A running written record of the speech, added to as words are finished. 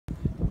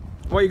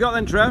What you got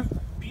then, Trev?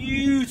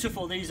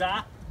 Beautiful these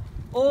are.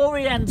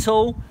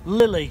 Oriental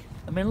Lily.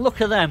 I mean,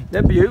 look at them.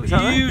 They're beautiful.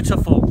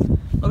 Beautiful.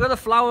 Look at the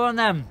flower on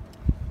them.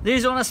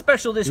 These are on a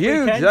special this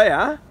weekend. Huge, they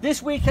are.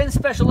 This weekend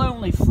special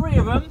only. 3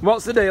 of them.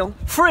 What's the deal?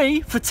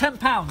 3 for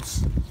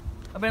 £10.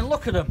 I mean,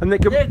 look at them. And they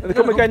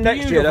come again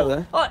next year, don't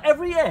they? Oh,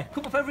 every year.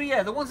 Come up every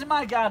year. The ones in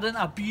my garden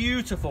are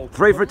beautiful.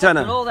 3 for a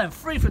tenner. Look at all them.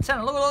 3 for a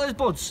tenner. Look at all those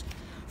buds.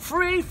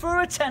 3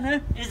 for a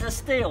tenner is a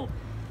steal.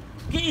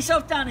 Get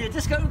yourself down here.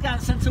 Discount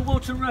Garden Centre,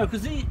 Walton Road,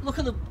 because look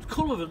at the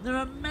colour of them. They're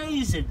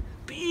amazing.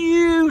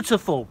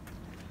 Beautiful.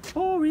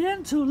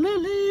 Oriental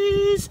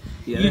lilies.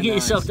 Yeah, you get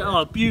nice, yourself down.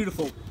 Oh,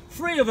 beautiful.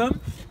 3 of them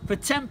for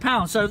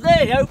 £10. So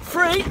there you go.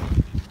 3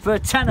 for a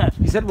tenner.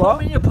 You said Put what?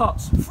 them in your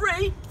pots.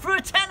 3 for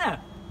a tenner.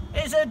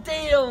 It's a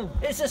deal.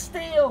 It's a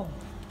steal.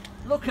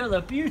 Look at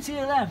the beauty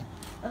of them.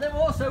 And then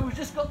also we've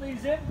just got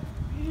these in.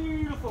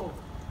 Beautiful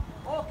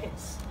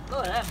orchids.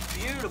 Look at them.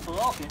 Beautiful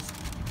orchids.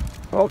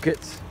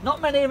 Orchids. Not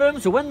many of them,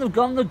 so when they're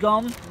gone, they're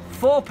gone.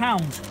 £4.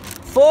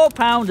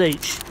 £4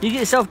 each. You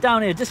get yourself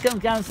down here,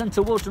 Discount Garden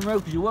Centre, Walton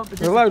Road, because you won't be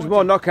There's loads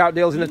more knockout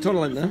deals in the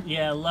tunnel, isn't there?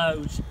 Yeah,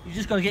 loads. You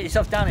just got to get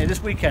yourself down here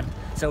this weekend.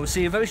 So we'll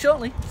see you very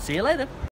shortly. See you later.